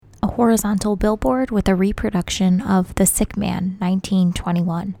a horizontal billboard with a reproduction of The Sick Man,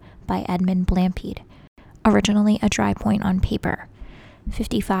 1921, by Edmund Blampied, originally a dry point on paper,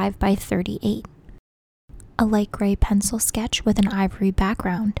 55 by 38. A light gray pencil sketch with an ivory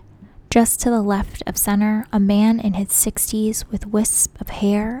background. Just to the left of center, a man in his 60s with wisps of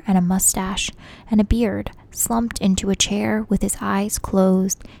hair and a mustache and a beard, slumped into a chair with his eyes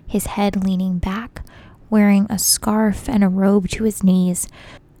closed, his head leaning back, wearing a scarf and a robe to his knees,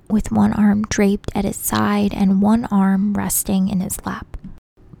 with one arm draped at his side and one arm resting in his lap.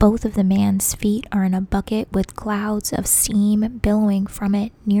 Both of the man's feet are in a bucket with clouds of steam billowing from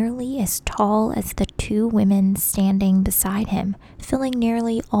it, nearly as tall as the two women standing beside him, filling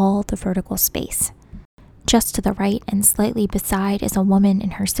nearly all the vertical space. Just to the right and slightly beside is a woman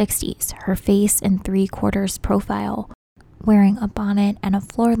in her 60s, her face in 3/4 profile, wearing a bonnet and a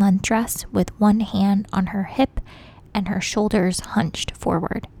floor-length dress with one hand on her hip and her shoulders hunched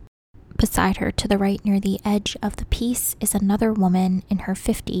forward. Beside her, to the right near the edge of the piece, is another woman in her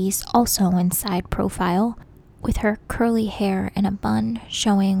 50s, also in side profile, with her curly hair in a bun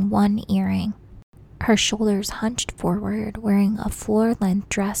showing one earring. Her shoulders hunched forward, wearing a floor-length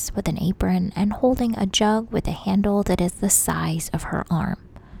dress with an apron and holding a jug with a handle that is the size of her arm.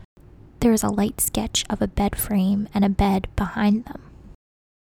 There is a light sketch of a bed frame and a bed behind them.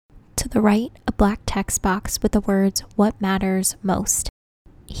 To the right, a black text box with the words, "What Matters Most."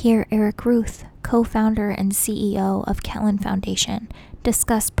 Here, Eric Ruth, co-founder and CEO of Kellen Foundation,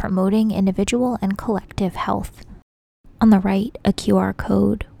 discussed promoting individual and collective health. On the right, a QR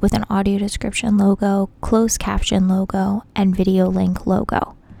code with an audio description logo, closed caption logo, and video link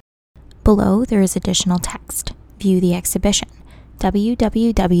logo. Below, there is additional text. View the exhibition, www.luhe.org.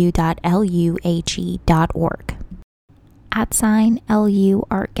 @LU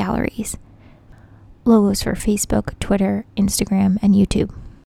Art Galleries. Logos for Facebook, Twitter, Instagram, and YouTube.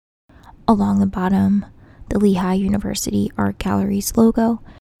 Along the bottom, the Lehigh University Art Galleries logo.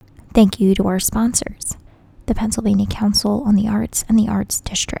 Thank you to our sponsors, the Pennsylvania Council on the Arts and the Arts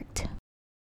District.